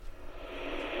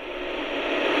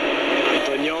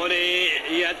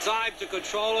time to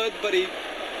control it, but he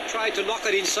tried to knock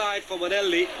it inside for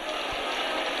Manelli.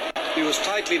 He was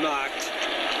tightly marked.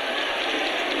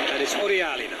 And it's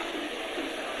Oriali now.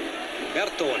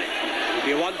 Bertone. Will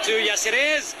be a 1-2. Yes, it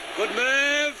is. Good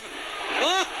move.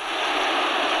 Oh!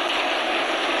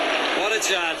 What a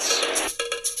chance.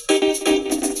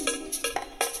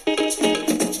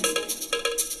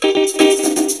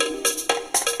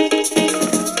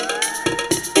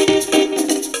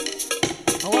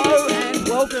 Hello and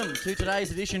welcome to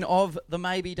today's edition of the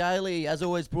Maybe Daily. As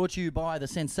always, brought to you by the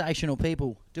sensational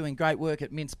people doing great work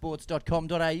at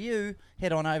mintsports.com.au.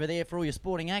 Head on over there for all your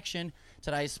sporting action.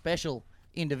 Today's special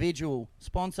individual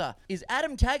sponsor is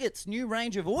Adam Taggart's new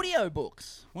range of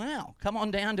audiobooks. Wow, come on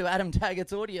down to Adam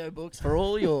Taggart's audiobooks for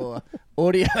all your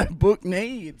audiobook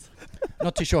needs.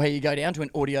 Not too sure how you go down to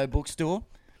an audiobook store.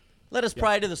 Let us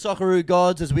pray to the Socceroo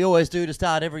gods, as we always do to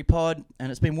start every pod, and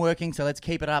it's been working, so let's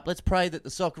keep it up. Let's pray that the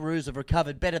Socceroos have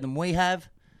recovered better than we have.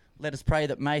 Let us pray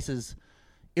that Mace's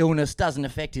illness doesn't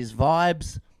affect his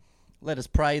vibes. Let us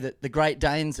pray that the Great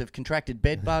Danes have contracted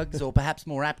bed bugs, or perhaps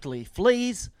more aptly,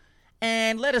 fleas.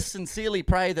 And let us sincerely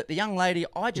pray that the young lady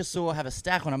I just saw have a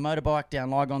stack on a motorbike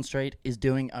down Lygon Street is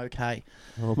doing okay.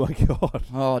 Oh, my God.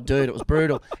 Oh, dude, it was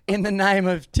brutal. In the name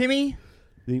of Timmy...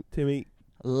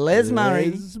 Les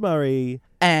Murray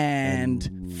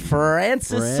and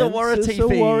Francis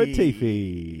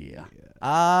Sawaratifi.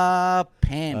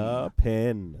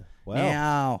 Pen.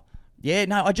 Wow.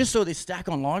 Now, I just saw this stack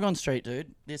on Lygon Street,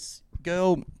 dude. This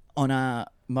girl on a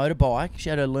motorbike, she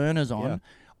had her learners on. Yeah.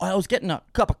 I was getting a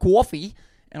cup of coffee,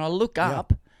 and I look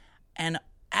up, and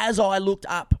as I looked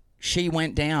up, she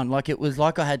went down. Like it was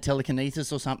like I had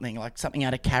telekinesis or something, like something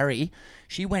out of Carrie.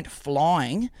 She went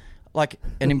flying. Like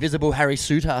an invisible Harry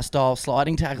Sutar style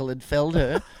sliding tackle had felled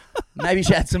her. Maybe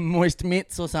she had some moist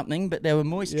mitts or something, but there were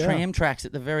moist tram tracks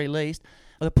at the very least.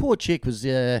 Well, the poor chick was,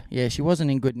 she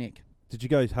wasn't in good nick. Did you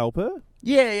guys help her?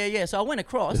 Yeah. So I went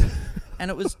across,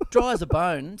 and it was dry as a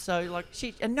bone. So like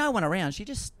and no one around. She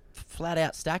just flat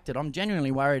out stacked it. I'm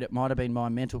genuinely worried it might have been my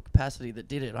mental capacity that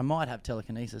did it. I might have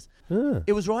telekinesis.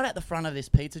 It was right at the front of this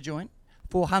pizza joint,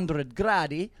 400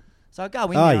 gradi. So I go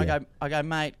in there, I go,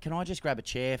 mate, can I just grab a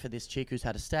chair for this chick who's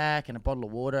had a stack and a bottle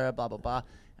of water, blah, blah, blah.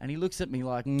 And he looks at me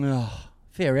like,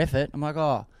 fair effort. I'm like,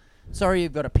 sorry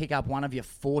you've got to pick up one of your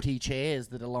 40 chairs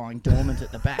that are lying dormant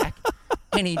at the back.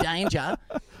 Any danger?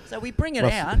 So we bring it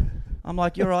out. I'm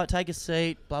like, you're right, take a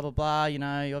seat, blah, blah, blah. You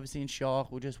know, you're obviously in shock.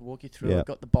 We'll just walk you through it.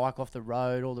 Got the bike off the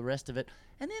road, all the rest of it.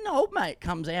 And then the old mate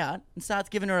comes out and starts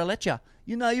giving her a lecture.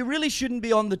 You know, you really shouldn't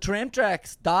be on the tram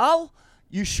tracks, doll.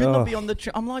 You should not be on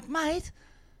the I'm like, mate,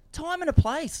 time and a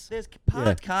place. There's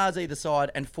parked cars either side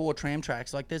and 4 tram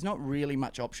tracks. Like, there's not really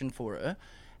much option for her.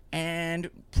 And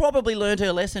probably learned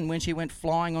her lesson when she went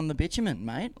flying on the bitumen,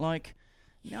 mate. Like,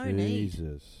 no need.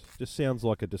 Jesus. Just sounds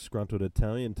like a disgruntled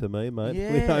Italian to me, mate.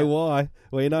 Yeah. We know why.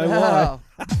 Why.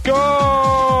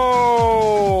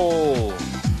 Go!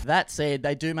 That said,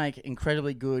 they do make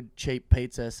incredibly good, cheap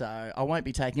pizza, so I won't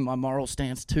be taking my moral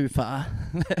stance too far.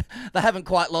 They haven't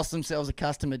quite lost themselves a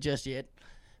customer just yet,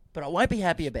 but I won't be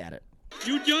happy about it.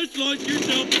 You just lost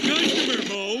yourself a customer,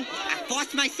 Mo. I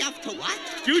forced myself to what?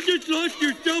 You just lost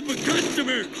yourself a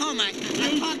customer. Oh, my.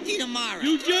 I'll talk to you tomorrow.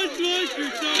 You just lost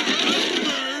yourself a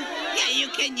customer. Yeah, you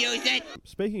can use it.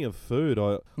 Speaking of food,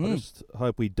 I just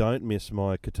hope we don't miss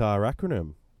my Qatar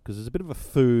acronym, because there's a bit of a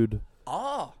food...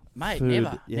 Oh, mate,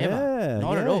 food. never.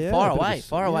 Not at all.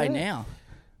 Far away now.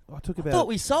 I thought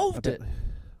we solved it.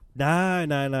 No.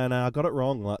 I got it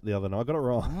wrong the other night. I got it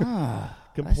wrong.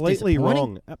 Completely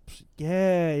wrong.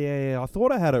 Yeah. I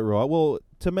thought I had it right. Well,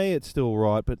 to me, it's still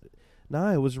right, but no,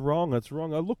 it was wrong. It's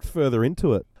wrong. I looked further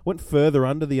into it. Went further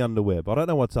under the underweb. I don't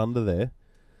know what's under there.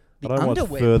 I don't know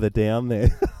what's further down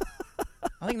there.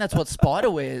 I think that's what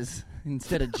Spider wears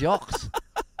instead of jocks.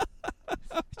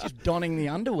 It's just donning the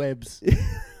underwebs.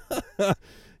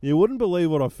 You wouldn't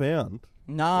believe what I found.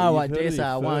 No, I dare say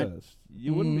I won't.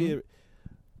 You wouldn't be...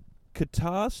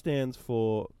 Qatar stands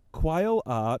for Quail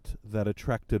Art That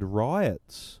Attracted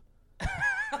Riots.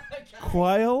 Okay.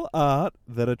 Quail Art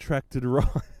That Attracted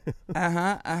Riots.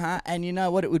 And you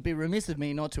know what? It would be remiss of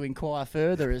me not to inquire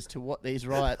further as to what these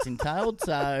riots entailed.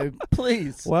 So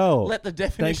please, let the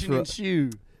definition ensue.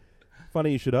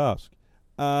 Funny you should ask.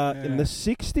 In the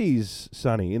 60s,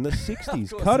 Sonny, in the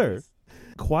 60s, Qatar,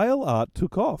 quail art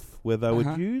took off, where they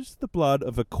would use the blood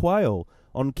of a quail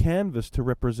on canvas to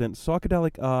represent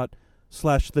psychedelic art /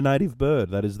 the native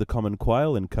bird, that is the common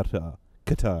quail in Qatar.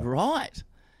 Right.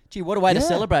 Gee, what a way to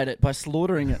celebrate it, by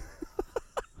slaughtering it.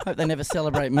 Hope they never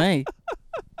celebrate me.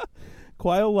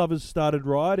 Quail lovers started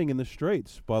rioting in the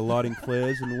streets by lighting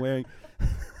flares and wearing...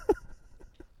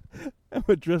 and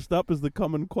were dressed up as the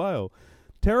common quail,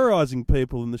 terrorising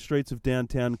people in the streets of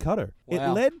downtown Qatar. Wow.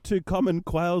 It led to common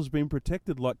quails being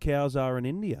protected like cows are in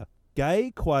India.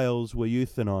 Gay quails were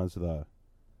euthanized, though.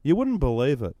 You wouldn't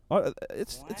believe it.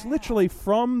 It's literally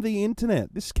from the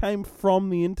internet. This came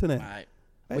from the internet. Mate,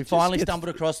 we finally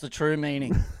stumbled across the true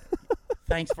meaning.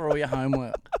 Thanks for all your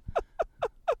homework.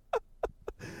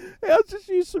 I'll just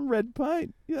use some red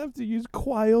paint. You have to use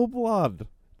quail blood.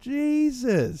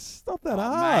 Jesus. It's not that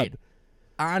hard. Mate,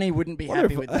 Arnie wouldn't be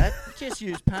happy with that. Just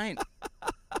use paint.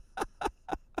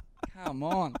 Come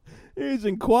on.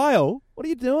 Using quail? What are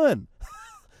you doing?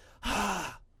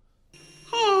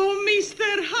 Oh, Mr.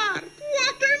 Hart,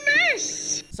 what a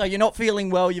mess! So you're not feeling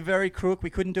well, you're very crook. We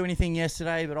couldn't do anything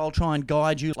yesterday, but I'll try and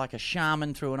guide you like a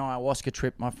shaman through an ayahuasca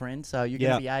trip, my friend. So you're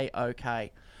going to be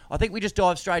A-okay. I think we just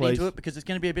dive straight into it because it's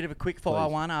going to be a bit of a quick fire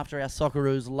one after our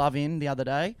Socceroos love-in the other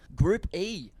day. Group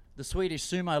E, the Swedish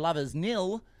sumo lovers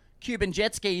 0, Cuban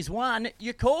jet skis 1.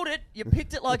 You called it. You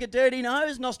picked it like a dirty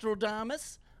nose,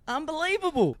 Nostradamus.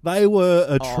 Unbelievable. They were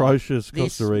atrocious,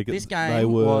 Costa Rica. This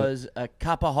game was a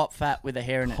cup of hot fat with a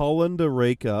hair in it. Costa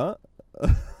Rica.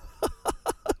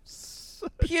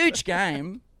 Huge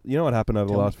game. You know what happened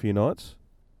over the last few nights?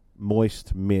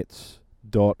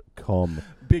 Moistmitts.com.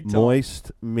 Big time.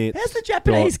 Moistmitts.com. How's the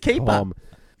Japanese keeper?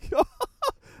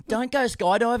 Don't go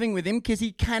skydiving with him because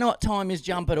he cannot time his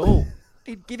jump at all.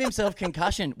 He'd give himself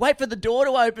concussion. Wait for the door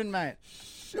to open, mate.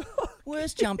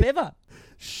 Worst jump ever.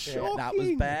 Shocking. Yeah, that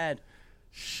was bad.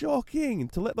 Shocking.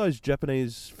 To let those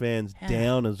Japanese fans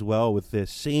down as well with their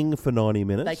sing for 90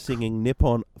 minutes, singing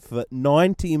Nippon for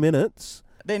 90 minutes.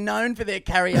 They're known for their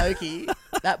karaoke.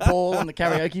 That ball on the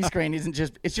karaoke screen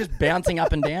it's just bouncing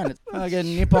up and down. It's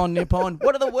Nippon, Nippon.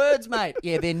 What are the words, mate?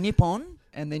 Yeah, they're Nippon,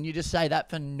 and then you just say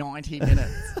that for 90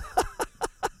 minutes.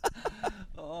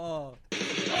 Oh.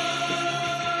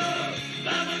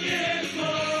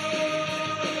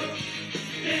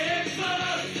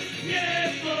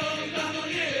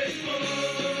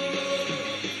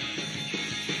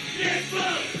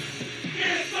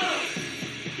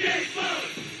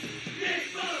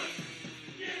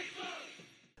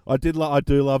 I do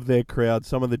love their crowd.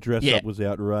 Some of the dress up was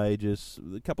outrageous.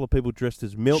 A couple of people dressed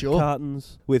as milk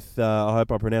cartons with, I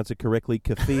hope I pronounce it correctly,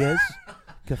 kefiyes.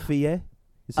 Kefiyeh?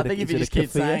 I think if you just keep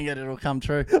saying it, it'll come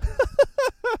true.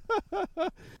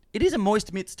 It is a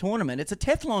Moist Mitts tournament. It's a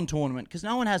Teflon tournament because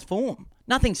no one has form.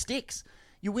 Nothing sticks.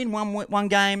 You win one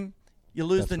game, you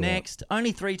lose the next.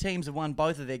 Only 3 teams have won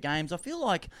both of their games. I feel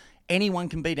like anyone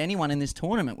can beat anyone in this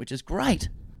tournament, which is great.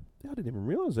 I didn't even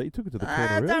realise that. You took it to the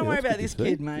corner early. Don't worry about this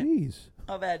kid, mate. Jeez.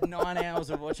 I've had 9 hours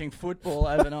of watching football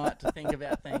overnight to think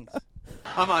about things.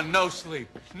 I'm on no sleep.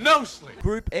 No sleep.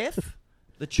 Group F,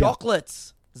 the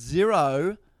Chocolates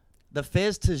 0, the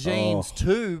Fez Tagines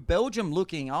 2. Belgium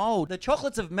looking old. The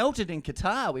chocolates have melted in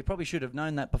Qatar. We probably should have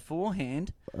known that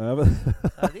beforehand. So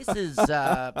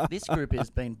this group has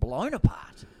been blown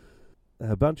apart.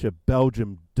 A bunch of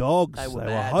Belgium dogs. They were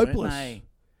hopeless. Weren't they?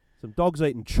 Some dogs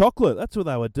eating chocolate. That's what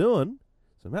they were doing.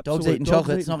 Some dogs eating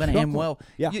chocolate. It's not going to end well.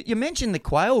 Yeah. You mentioned the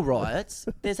quail riots.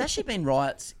 There's actually been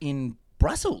riots in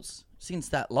Brussels since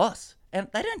that loss. And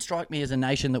they don't strike me as a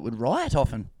nation that would riot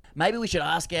often. Maybe we should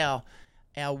ask our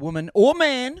woman or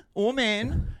man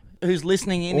who's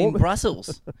listening in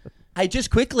Brussels. Hey,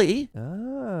 just quickly,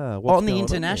 on the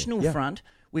international front,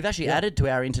 we've actually added to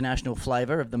our international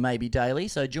flavour of the Maybe Daily.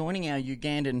 So joining our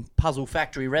Ugandan Puzzle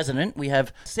Factory resident, we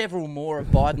have several more of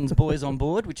Biden's boys on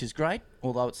board, which is great,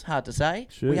 although it's hard to say.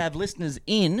 Sure. We have listeners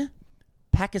in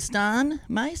Pakistan,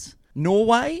 Mace,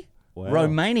 Norway,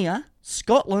 Romania,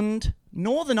 Scotland,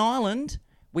 Northern Ireland.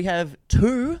 We have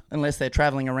 2, unless they're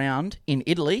travelling around, in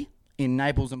Italy, in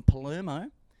Naples and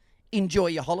Palermo. Enjoy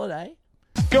your holiday.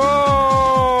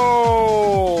 Go!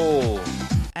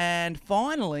 And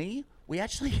finally, we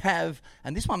actually have,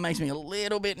 and this one makes me a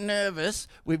little bit nervous,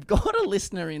 we've got a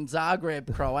listener in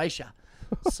Zagreb, Croatia.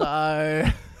 So,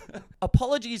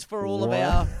 apologies for all of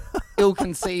our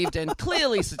ill-conceived and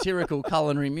clearly satirical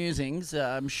culinary musings.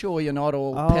 I'm sure you're not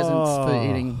all peasants for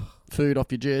eating food off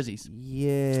your jerseys.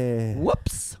 Yeah.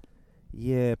 Whoops.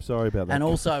 Yeah, sorry about that. And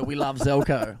also, we love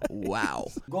Zelko. Wow.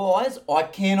 Guys, I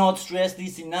cannot stress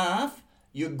this enough.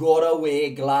 You gotta wear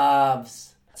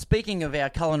gloves. Speaking of our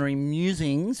culinary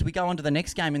musings, we go on to the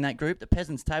next game in that group, the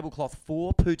Peasants Tablecloth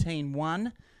 4, Poutine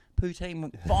 1.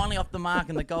 Poutine finally off the mark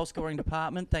in the goal-scoring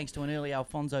department, thanks to an early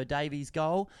Alphonso Davies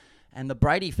goal. And the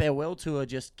Brady farewell tour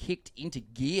just kicked into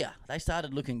gear. They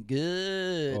started looking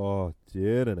good. Oh,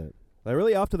 didn't it? They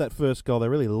really, after that first goal, they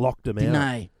really locked them out. Didn't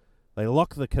they? They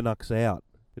locked the Canucks out.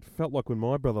 It felt like when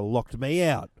my brother locked me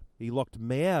out. He locked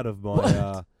me out of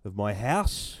my of my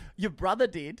house. Your brother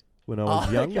did? when I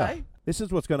was younger. Okay. This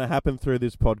is what's going to happen through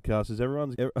this podcast.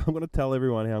 I'm going to tell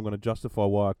everyone how I'm going to justify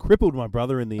why I crippled my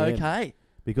brother in the end. Okay.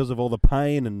 Because of all the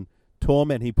pain and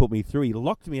torment he put me through. He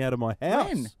locked me out of my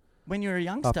house. When you were a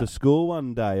youngster? After school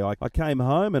one day, I came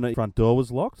home and the front door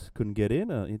was locked. Couldn't get in.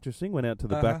 Interesting. Went out to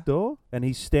the back door. And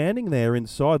he's standing there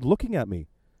inside looking at me.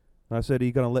 And I said, are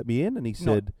you going to let me in? And he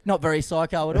said... Not very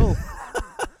psycho at all.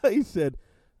 He said,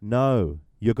 no,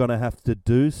 you're going to have to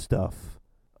do stuff.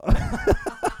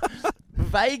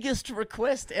 Vaguest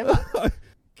request ever. Do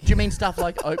you mean stuff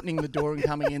like opening the door and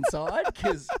coming inside?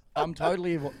 Because I'm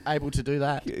totally able to do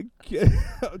that.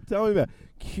 Tell me about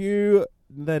cue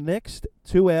the next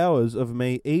 2 hours of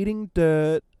me eating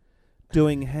dirt,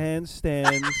 doing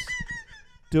handstands,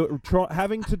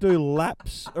 having to do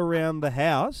laps around the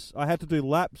house. I had to do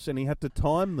laps and he had to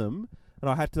time them, and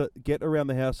I had to get around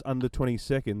the house under 20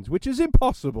 seconds, which is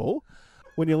impossible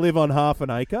when you live on half an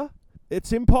acre.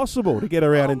 It's impossible to get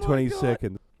around in 20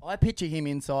 seconds. I picture him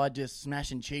inside just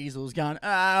smashing cheesels, going,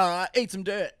 eat some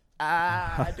dirt.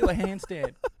 Do a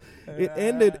handstand. It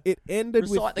ended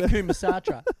recite with the Kuma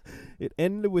Sutra. It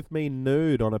ended with me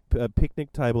nude on a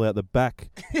picnic table out the back.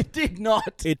 It did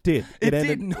not. It did.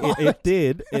 It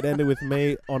did. It ended with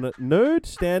me on a nude,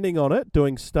 standing on it,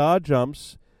 doing star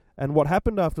jumps. And what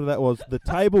happened after that was the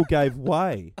table gave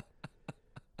way.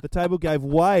 The table gave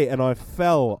way, and I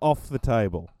fell off the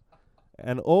table.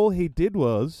 And all he did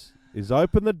is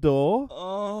open the door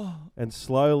and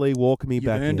slowly walk me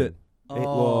back in. Earned it. It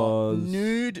was...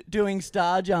 nude doing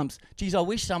star jumps. Geez, I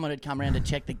wish someone had come around to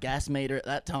check the gas meter at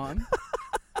that time.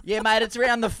 Yeah, mate, it's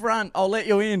around the front. I'll let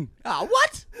you in.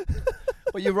 What?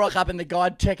 Well, you rock up and the guy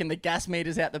checking the gas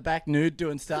meters out the back, nude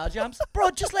doing star jumps.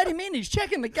 Bro, just let him in. He's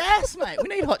checking the gas, mate. We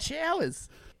need hot showers.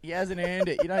 He hasn't earned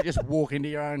it. You don't just walk into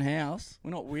your own house.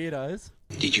 We're not weirdos.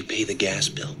 Did you pay the gas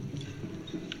bill?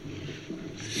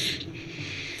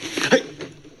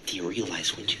 Do you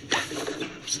realize when you...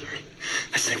 I'm sorry.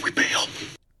 I said we bail.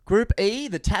 Group E,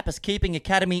 the Tapas Keeping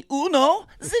Academy Uno,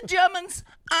 the Germans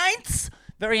Eins.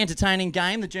 Very entertaining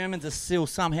game. The Germans are still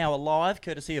somehow alive,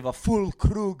 courtesy of a Full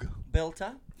Krug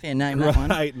belter. Fair name, that one.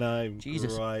 Great name.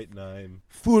 Jesus. Great name.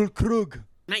 Full Krug.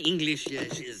 My English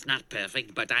is not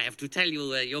perfect, but I have to tell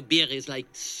you, your beer is like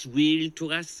swill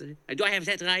to us. Do I have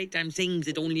that right? I'm saying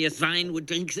that only a swine would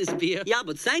drink this beer. Yeah,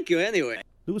 but thank you anyway.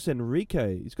 Luis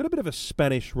Enrique, he's got a bit of a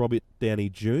Spanish Robert Downey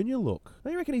Jr. look.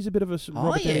 Don't you reckon he's a bit of a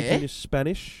Robert Downey Jr.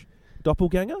 Spanish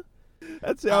doppelganger?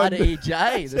 That's how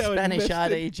RDJ, the Spanish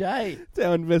RDJ. That's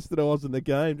how invested I was in the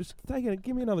game. Just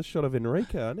give me another shot of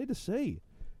Enrique. I need to see.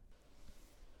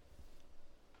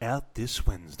 Out this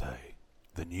Wednesday,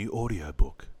 the new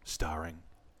audiobook starring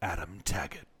Adam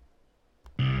Taggart.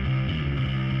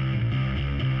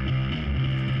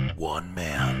 One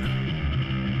man.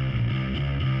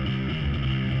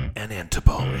 An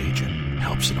Interpol agent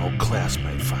helps an old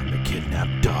classmate find the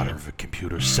kidnapped daughter of a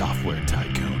computer software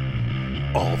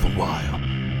tycoon, all the while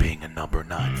being a number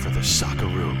 9 for the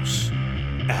Socceroos.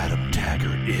 Adam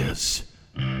Taggart is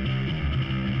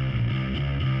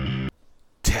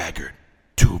Taggart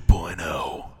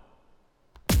 2.0.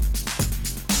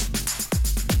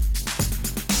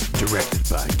 Directed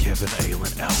by Kevin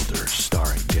Aylan Elder,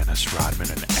 starring Dennis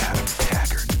Rodman and Adam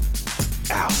Taggart.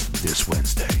 Out this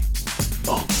Wednesday.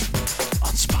 Only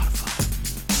on Spotify.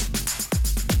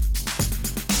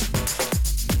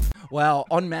 Well,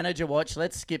 on Manager Watch,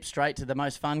 let's skip straight to the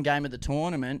most fun game of the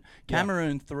tournament.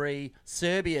 Cameroon 3,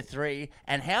 Serbia 3,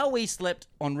 and how we slept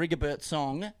on Rigobert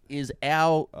Song is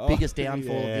our biggest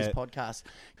downfall of this podcast.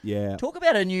 Yeah. Talk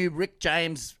about a new Rick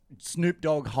James Snoop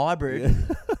Dogg hybrid.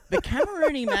 The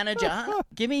Camerooni manager,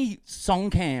 give me Song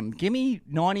Cam. Give me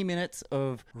 90 minutes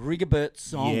of Rigobert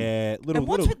Song. Yeah. And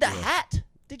what's with the hat?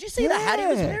 Did you see the hat he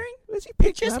was wearing? Where's he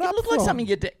picked It that up looked like from? something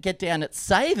you'd get down at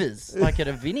Savers, like at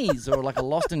a Vinnie's or like a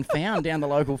Lost and Found down the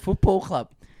local football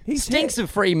club. He stinks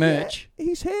of free merch. Yeah,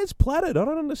 his hair's plaited. I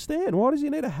don't understand. Why does he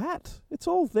need a hat? It's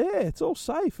all there. It's all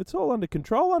safe. It's all under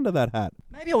control under that hat.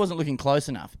 Maybe I wasn't looking close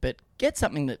enough, but get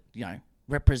something that,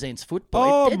 represents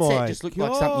football. It just looked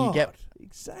like something you get.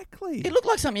 Exactly. It looked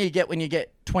like something you get when you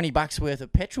get $20 worth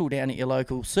of petrol down at your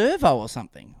local servo or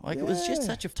something. It was just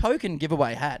such a token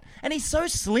giveaway hat. And he's so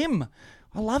slim.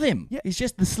 I love him. Yeah. He's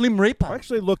just the Slim Reaper. I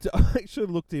actually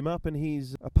looked him up, and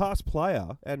he's a past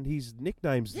player, and his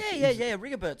nickname's...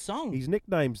 Rigobert Song. His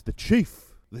nickname's the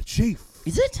Chief. The Chief.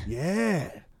 Is it? Yeah.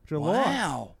 Which I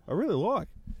wow. I really like.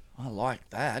 I like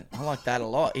that. I like that a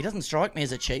lot. He doesn't strike me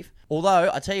as a chief. Although,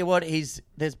 I tell you what,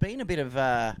 there's been a bit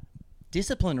of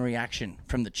disciplinary action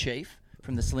from the chief,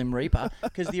 from the Slim Reaper,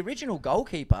 because the original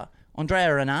goalkeeper Andrea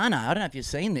Onana, I don't know if you've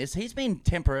seen this, he's been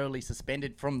temporarily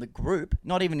suspended from the group,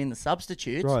 not even in the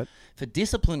substitutes, Right. for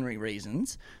disciplinary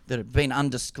reasons that have been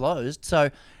undisclosed.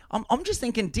 So I'm just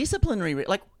thinking disciplinary,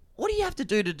 like, what do you have to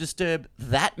do to disturb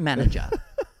that manager?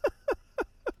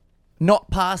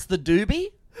 Not pass the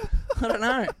doobie? I don't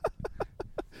know.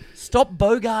 Stop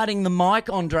bogarting the mic,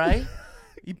 Andre.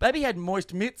 You maybe had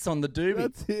moist mitts on the doobie.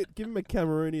 That's it. Give him a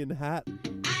Cameroonian hat.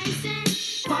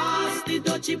 Pass the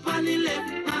dutchie on the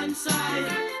left hand side.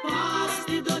 Pass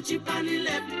the dutchie on the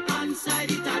left hand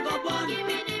side. It a go bun.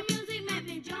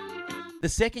 The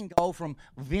second goal from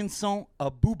Vincent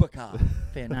Aboubakar,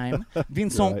 fair name,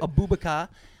 Vincent Right. Aboubakar.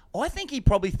 I think he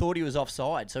probably thought he was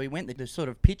offside, so he went the sort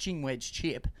of pitching wedge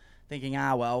chip, thinking,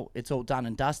 well, it's all done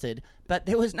and dusted. But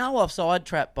there was no offside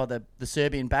trap by the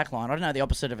Serbian backline. I don't know the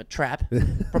opposite of a trap,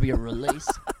 probably a release.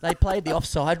 They played the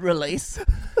offside release.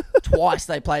 Twice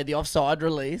they played the offside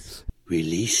release.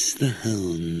 Release the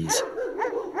hounds.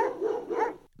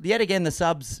 Yet again, the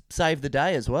subs saved the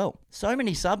day as well. So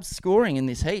many subs scoring in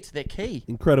this heat. They're key.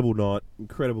 Incredible night.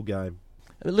 Incredible game.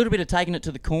 A little bit of taking it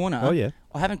to the corner. Oh, yeah.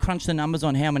 I haven't crunched the numbers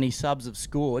on how many subs have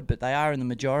scored, but they are in the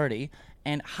majority.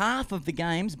 And half of the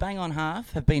games, bang on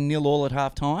half, have been 0-0 at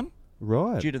half-time.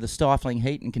 Right. Due to the stifling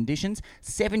heat and conditions.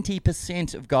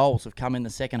 70% of goals have come in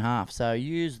the second half. So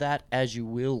use that as you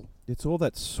will. It's all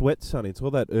that sweat, Sonny. It's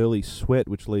all that early sweat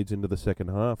which leads into the second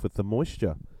half with the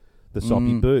moisture. The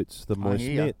soppy boots, the moist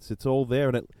mitts. It's all there.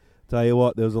 And tell you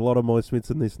what, there was a lot of moist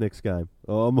mitts in this next game.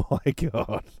 Oh, my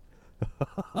God.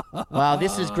 Wow,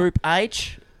 this is Group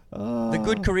H. The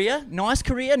good Korea. Nice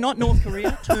Korea, not North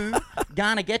Korea. 2.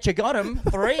 Ghana Getcha got him.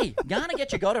 3. Ghana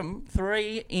Getcha got him.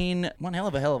 3 in one hell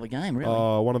of a game, really.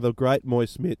 Oh, one of the great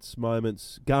moist mitts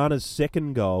moments. Ghana's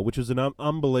second goal, which was an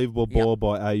unbelievable ball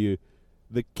by AU.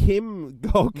 The Kim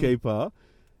goalkeeper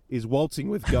is waltzing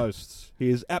with ghosts. He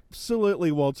is absolutely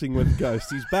waltzing with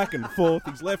ghosts. He's back and forth.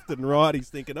 He's left and right. He's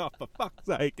thinking, oh, for fuck's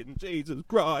sake, and Jesus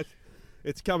Christ.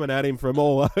 It's coming at him from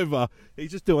all over. He's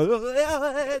just doing,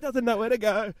 doesn't know where to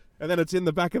go. And then it's in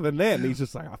the back of the net, and he's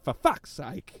just like, oh, for fuck's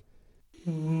sake.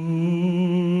 Who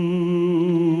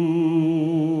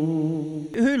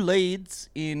leads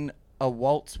in a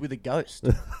waltz with a ghost?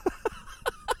 Is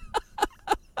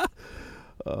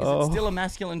it still a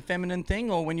masculine, feminine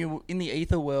thing, or when you're in the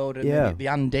ether world and the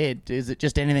undead, is it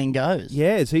just anything goes?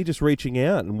 Yeah, is he just reaching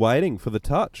out and waiting for the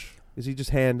touch? Is he just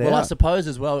hand out? Well, I suppose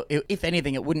as well, if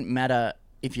anything, it wouldn't matter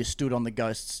if you stood on the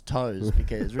ghost's toes,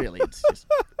 because really it's just,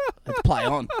 it's play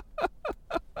on.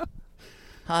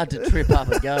 Hard to trip up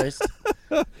a ghost.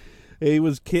 He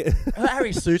was...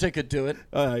 Harry Suter could do it.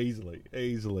 Oh, easily.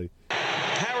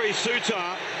 Harry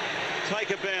Suter, take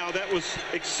a bow. That was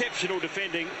exceptional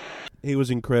defending. He was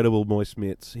incredible, moist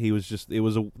mitts. He was just...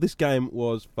 This game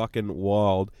was fucking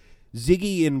wild.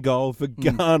 Ziggy in goal for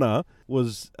Ghana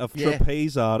was a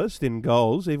trapeze artist in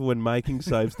goals, even when making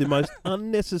saves. The most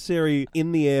unnecessary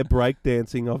in-the-air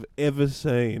breakdancing I've ever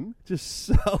seen. Just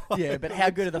so... Yeah, but how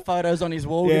good are the photos on his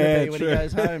wall going to be when he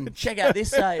goes home? Check out this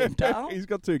save, Dale. He's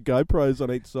got 2 GoPros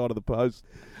on each side of the post.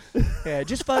 Yeah,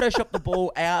 just Photoshop the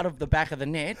ball out of the back of the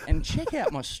net and check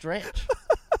out my stretch.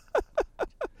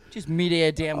 Just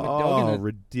mid-air downward dogging it. Oh,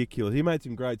 ridiculous. He made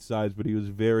some great saves, but he was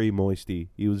very moisty.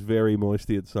 He was very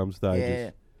moisty at some stages.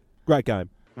 Yeah. Great game.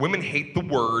 Women hate the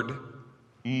word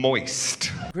moist.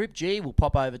 Group G will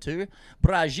pop over to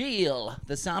Brazil.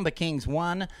 The Samba Kings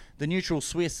 1, the neutral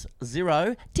Swiss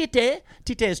 0.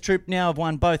 Tite's troop now have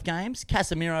won both games.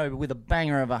 Casemiro with a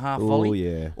banger of a half volley.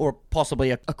 Yeah. Or possibly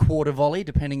a quarter volley,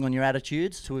 depending on your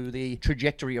attitudes to the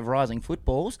trajectory of rising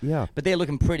footballs. Yeah. But they're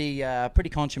looking pretty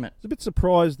consummate. I was a bit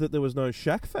surprised that there was no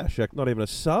ShaqFash, not even a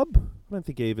sub. I don't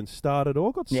think he even started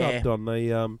or got subbed on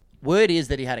the... Word is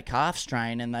that he had a calf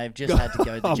strain and they've just had to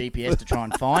go to the GPS to try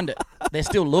and find it. They're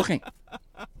still looking.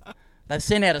 They've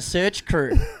sent out a search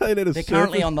crew. They're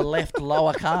currently on the left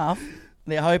lower calf.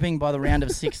 They're hoping by the round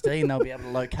of 16 they'll be able to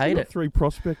locate it. 3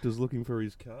 prospectors looking for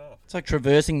his calf. It's like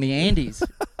traversing the Andes.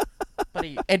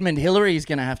 Buddy, Edmund Hillary is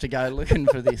going to have to go looking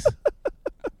for this.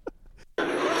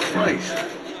 Christ,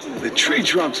 the tree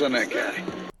trunks on that guy.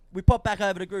 We pop back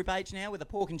over to Group H now with a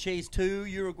pork and cheese 2,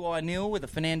 Uruguay 0 with a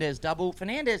Fernandez double.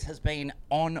 Fernandez has been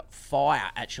on fire,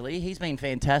 actually. He's been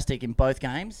fantastic in both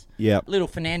games. Yeah. Little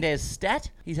Fernandez stat.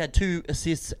 He's had 2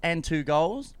 assists and 2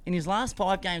 goals. In his last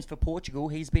 5 games for Portugal,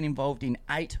 he's been involved in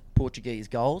 8 Portuguese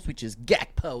goals, which is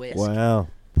Gakpo-esque. Wow.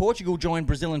 Portugal joined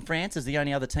Brazil and France as the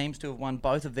only other teams to have won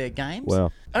both of their games.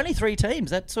 Wow. Only 3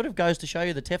 teams. That sort of goes to show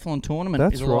you the Teflon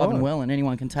tournament is alive and well, and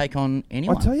anyone can take on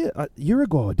anyone. I tell you,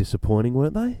 Uruguay were disappointing,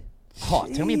 weren't they? Oh,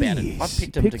 tell me about it. I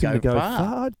picked him to go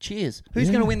far. Cheers. Who's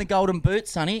going to win the Golden Boot,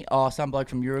 Sonny? Oh, some bloke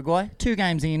from Uruguay. 2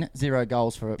 games in, 0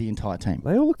 goals for the entire team.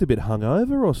 They all looked a bit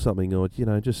hungover or something, or,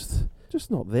 just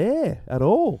not there at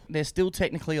all. They're still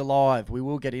technically alive. We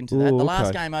will get into that. The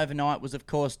last game overnight was, of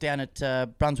course, down at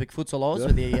Brunswick Futsal Oz,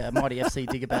 where the mighty FC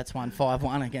Diggerbats won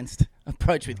 5-1 against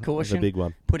Approach with Caution. That's a big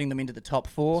one. Putting them into the top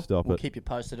 4. We'll keep you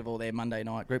posted of all their Monday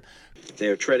night group. They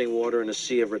are treading water in a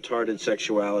sea of retarded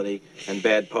sexuality and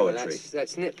bad poetry.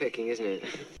 That's nitpicking, isn't it?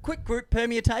 Quick group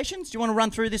permutations. Do you want to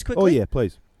run through this quickly? Oh, yeah,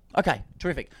 please. Okay,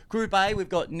 terrific. Group A, we've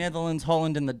got Netherlands,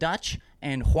 Holland and the Dutch,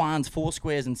 and Juan's Four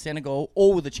Squares and Senegal,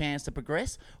 all with a chance to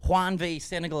progress. Juan v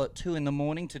Senegal at 2 in the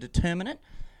morning to determine it.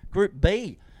 Group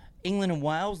B, England and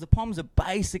Wales. The Poms are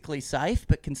basically safe,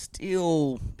 but can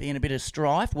still be in a bit of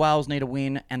strife. Wales need a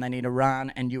win, and they need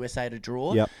Iran and USA to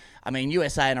draw. Yep. I mean,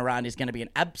 USA and Iran is going to be an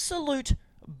absolute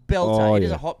belter. It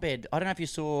is a hotbed. I don't know if you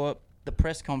saw the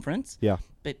press conference. Yeah.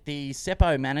 But the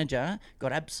Seppo manager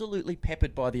got absolutely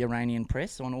peppered by the Iranian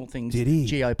press on all things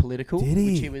geopolitical.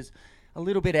 Which he was a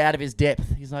little bit out of his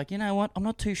depth. He's like, you know what? I'm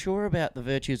not too sure about the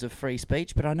virtues of free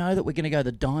speech, but I know that we're going to go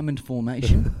the diamond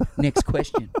formation. Next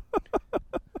question.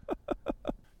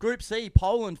 Group C,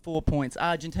 Poland 4 points,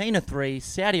 Argentina 3,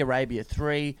 Saudi Arabia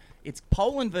 3. It's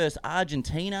Poland versus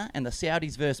Argentina and the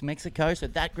Saudis versus Mexico, so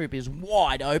that group is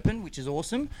wide open, which is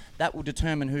awesome. That will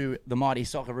determine who the mighty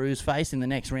Socceroos face in the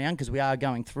next round, because we are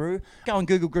going through. Go and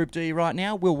Google Group D right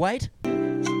now. We'll wait.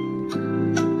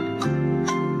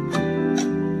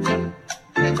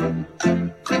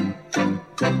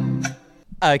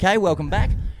 Okay, welcome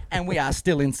back. And we are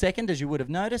still in second, as you would have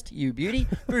noticed, you beauty.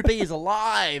 Group E is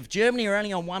alive. Germany are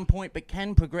only on 1 point, but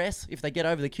can progress if they get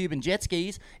over the Cuban jet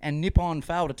skis. And Nippon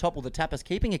fail to topple the Tapas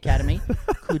Keeping Academy.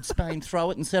 Could Spain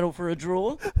throw it and settle for a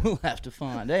draw? We'll have to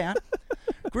find out.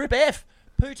 Group F,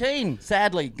 Poutine,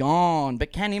 sadly gone,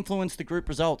 but can influence the group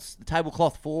results. The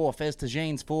Tablecloth 4, Fez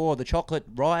Tagines 4, the Chocolate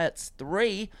Riots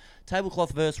 3.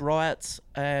 Tablecloth versus Riots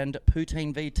and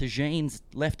Poutine v Tagines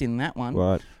left in that one.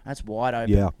 Right. That's wide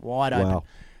open. Yeah. Wide open. Wow.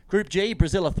 Group G,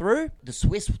 Brazil are through. The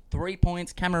Swiss 3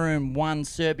 points, Cameroon 1,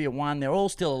 Serbia 1. They're all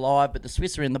still alive, but the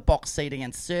Swiss are in the box seat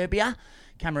against Serbia.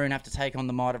 Cameroon have to take on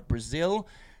the might of Brazil.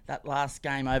 That last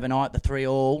game overnight, the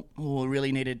 3-all,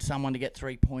 really needed someone to get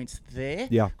 3 points there.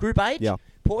 Yeah. Group H, Yeah.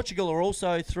 Portugal are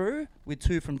also through with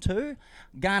 2 from 2.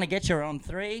 Ghana Getcha on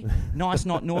 3. Nice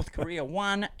Not North Korea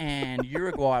 1 and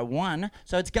Uruguay 1.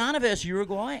 So it's Ghana versus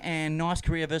Uruguay and Nice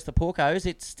Korea versus the Porcos.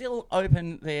 It's still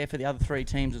open there for the other 3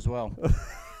 teams as well.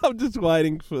 I'm just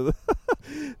waiting for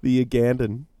the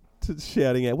Ugandan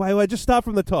shouting out, wait, just start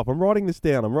from the top. I'm writing this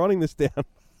down. What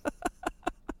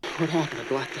happened? I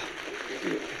blacked out.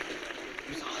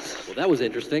 Well, that was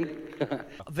interesting.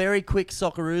 Very quick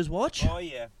Socceroos watch. Oh,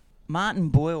 yeah. Martin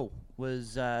Boyle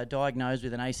was diagnosed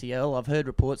with an ACL. I've heard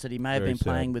reports that he may have been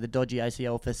playing with a dodgy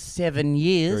ACL for 7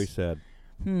 years. Very sad.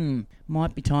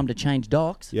 Might be time to change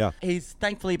docs. Yeah. He's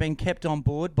thankfully been kept on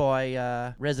board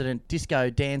by resident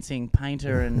disco dancing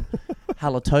painter and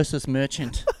halitosis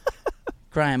merchant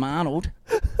Graham Arnold.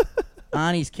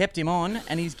 Arnie's kept him on,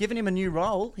 and he's given him a new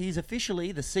role. He's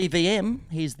officially the CVM.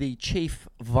 He's the Chief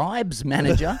Vibes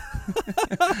Manager.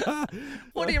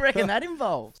 What do you reckon that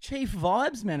involves? Chief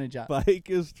Vibes Manager.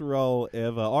 Fakest role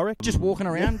ever. I reckon. Just walking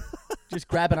around, just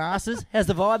grabbing asses. How's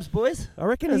the vibes, boys? I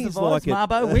reckon How's he's the vibes, like it.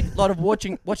 Marbo, Wick? A lot of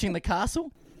watching The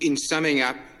Castle. In summing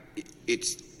up,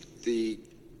 it's the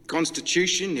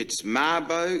Constitution, it's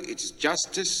Marbo, it's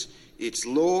justice, it's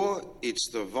law, it's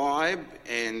the vibe,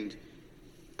 and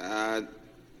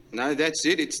no, that's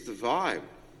it. It's the vibe.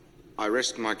 I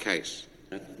rest my case.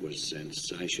 That was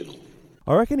sensational.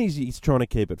 I reckon he's trying to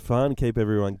keep it fun, keep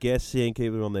everyone guessing, keep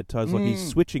everyone on their toes. Like he's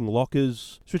switching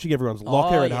everyone's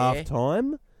locker at half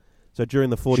time. So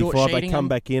during the 45, they come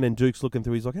back in and Duke's looking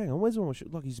through. He's like, hang on, where's all my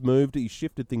shit? Like he's moved it, he's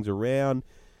shifted things around.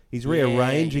 He's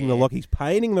rearranging the lock. He's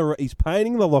painting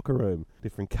the locker room.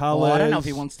 Different colours. I don't know if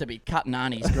he wants to be cutting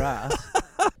Arnie's grass.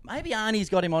 Maybe Arnie's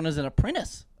got him on as an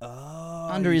apprentice.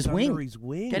 Under his wing.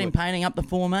 Get him painting up the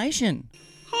formation.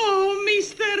 Oh,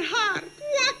 Mr. Hart,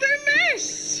 what a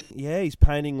mess! Yeah, he's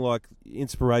painting like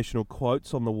inspirational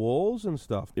quotes on the walls and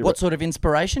stuff. What sort of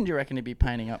inspiration do you reckon he'd be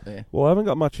painting up there? Well, I haven't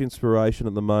got much inspiration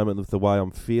at the moment with the way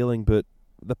I'm feeling, but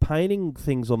the painting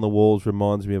things on the walls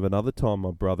reminds me of another time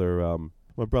my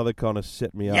brother kind of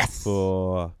set me up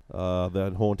for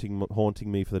that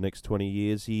haunting me for the next 20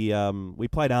 years. We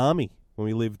played Army when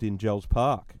we lived in Gels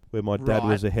Park, where my dad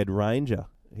was a head ranger.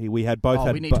 We had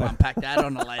both. We need to unpack that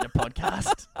on a later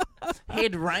podcast.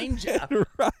 Head ranger.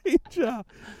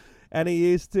 And he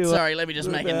used to... Sorry, let me just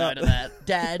make a note of that.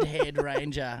 Dad Head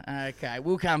Ranger. Okay,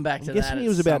 we'll come back to I'm that. guessing he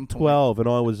was about 12 and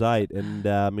I was 8,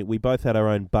 and we both had our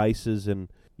own bases, and,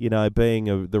 you know,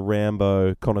 being the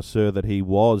Rambo connoisseur that he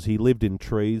was, he lived in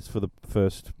trees for the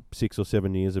first 6 or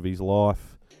 7 years of his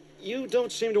life. You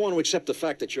don't seem to want to accept the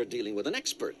fact that you're dealing with an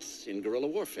expert in guerrilla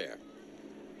warfare.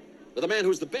 With a man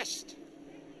who's the best.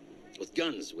 With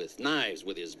guns, with knives,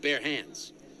 with his bare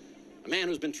hands. A man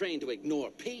who's been trained to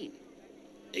ignore pain.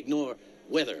 Ignore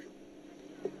weather,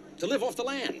 to live off the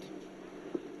land,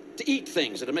 to eat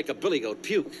things that'll make a billy goat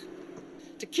puke,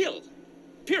 to kill,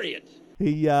 period.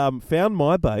 He found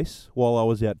my base while I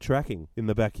was out tracking in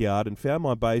the backyard, and found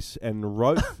my base and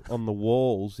wrote on the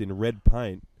walls in red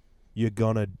paint, "You're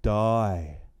gonna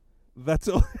die." That's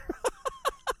all.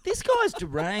 This guy's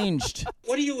deranged.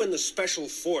 What do you and the special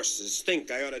forces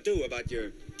think I ought to do about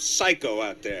your psycho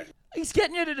out there? He's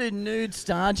getting you to do nude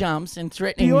star jumps and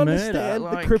threatening Do you murder. understand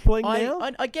the crippling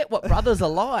now? I get what brothers are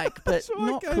like, but So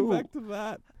not I cool. go back to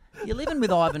that. You're living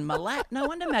with Ivan Milat. No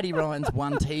wonder Matty Ryan's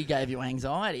 1T gave you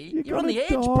anxiety. You're on gotta the edge,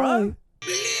 die. bro.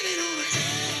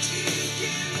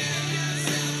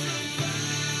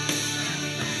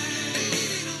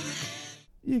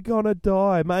 You're gonna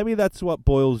die. Maybe that's what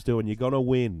Boyle's doing. You're gonna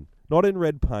win. Not in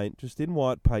red paint, just in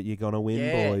white paint. You're gonna win,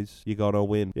 Yeah. boys. You're gonna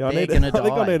win. Yeah, I They're think gonna I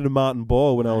die. needed a Martin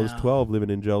Boyle when I was Wow. 12, living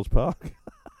in Joel's Park.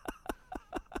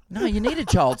 No, you needed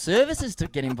child services to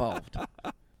get involved.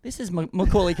 This is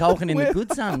Macaulay Culkin in the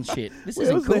Good Son shit. This Where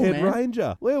isn't was cool, the head man.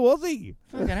 ranger? Where was he?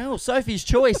 Fucking hell. Sophie's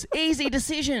choice. Easy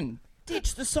decision.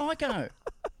 Ditch the psycho.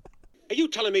 Are you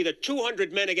telling me that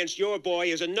 200 men against your boy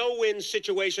is a no-win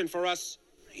situation for us?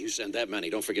 You send that many,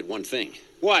 don't forget one thing.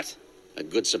 What? A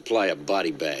good supply of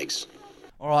body bags.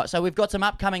 All right, so we've got some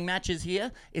upcoming matches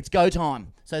here. It's go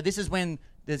time. So this is when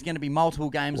there's going to be multiple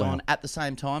games on at the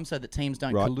same time so that teams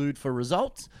don't collude for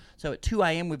results. So at 2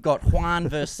 a.m. we've got Juan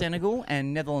versus Senegal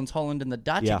and Netherlands, Holland and the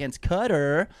Dutch against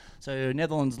Qatar. So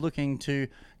Netherlands looking to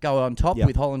go on top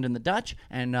with Holland and the Dutch,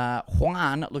 and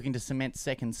Juan looking to cement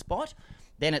second spot.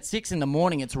 Then at 6 in the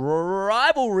morning, it's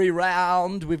rivalry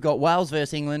round. We've got Wales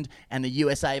versus England and the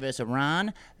USA versus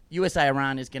Iran.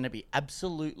 USA-Iran is going to be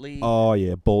absolutely... Oh,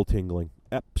 yeah, ball tingling.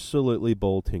 Absolutely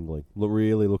ball tingling.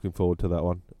 Really looking forward to that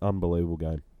one. Unbelievable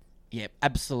game. Yeah,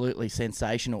 absolutely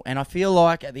sensational. And I feel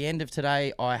like at the end of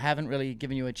today, I haven't really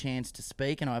given you a chance to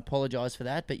speak, and I apologise for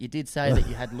that, but you did say that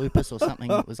you had lupus or something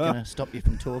that was going to stop you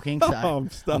from talking, so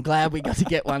I'm glad we got to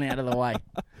get one out of the way.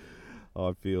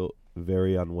 I feel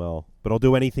very unwell. But I'll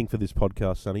do anything for this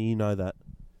podcast, Sonny. You know that.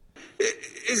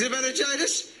 Is it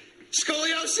meningitis?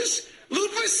 Scoliosis?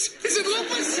 Lupus? Is it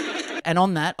lupus? And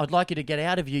on that, I'd like you to get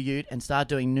out of your ute and start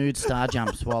doing nude star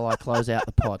jumps while I close out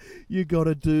the pod. You got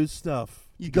to do stuff.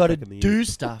 You got to do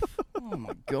stuff. Oh,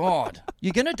 my God.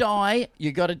 You're going to die.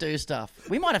 You got to do stuff.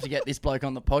 We might have to get this bloke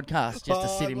on the podcast just to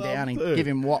sit him down and give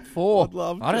him what for.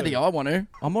 I don't think I want to.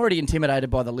 I'm already intimidated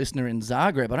by the listener in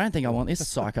Zagreb. I don't think I want this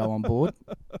psycho on board.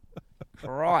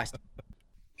 Christ.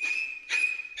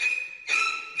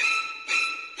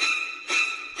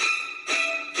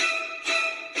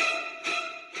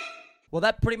 Well,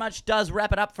 that pretty much does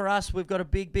wrap it up for us. We've got a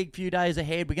big few days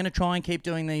ahead. We're going to try and keep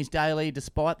doing these daily,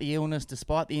 despite the illness,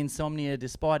 despite the insomnia,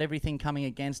 despite everything coming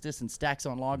against us and stacks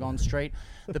on Lygon Street.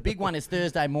 The big one is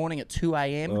Thursday morning at 2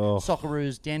 a.m.,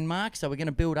 Socceroos, Denmark. So we're going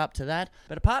to build up to that.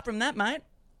 But apart from that, mate,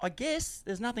 I guess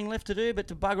there's nothing left to do but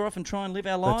to bugger off and try and live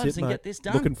our lives and get this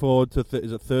done. Looking forward to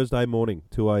is it Thursday morning,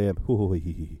 2 a.m.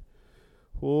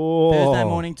 Thursday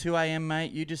morning, 2 a.m,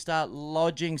 mate. You just start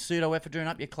lodging pseudoephedrine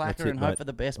up your clacker and hope for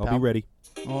the best, pal. I'll be ready.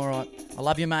 All right. I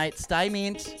love you, mate. Stay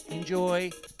mint. Enjoy.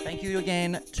 Thank you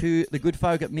again to the good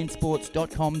folk at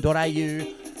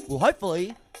mintsports.com.au. We'll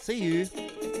hopefully see you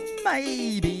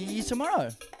maybe tomorrow.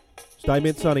 Stay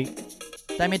mint, Sonny.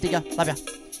 Stay mint, digger. Love ya.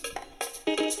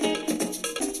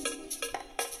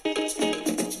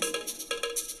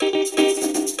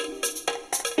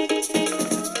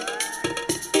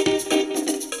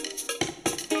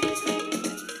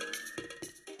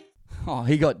 Oh,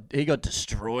 he got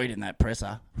destroyed in that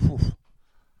presser. Whew.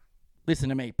 Listen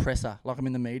to me, presser, like I'm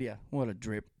in the media. What a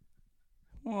drip.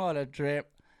 What a drip.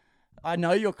 I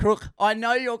know you're crook. I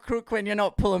know you're crook when you're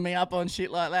not pulling me up on shit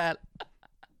like that.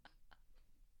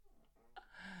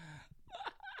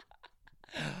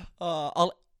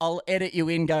 Oh, I'll edit you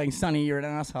in going, Sonny, you're an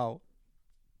asshole.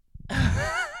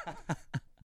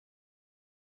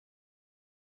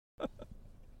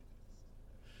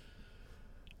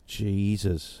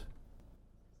 Jesus.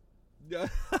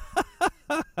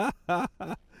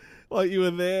 Like you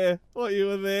were there. Like you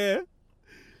were there.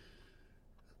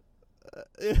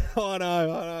 I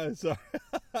know. Sorry.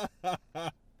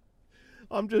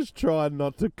 I'm just trying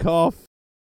not to cough.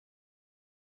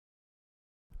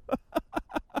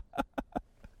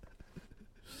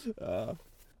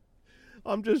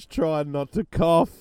 I'm just trying not to cough.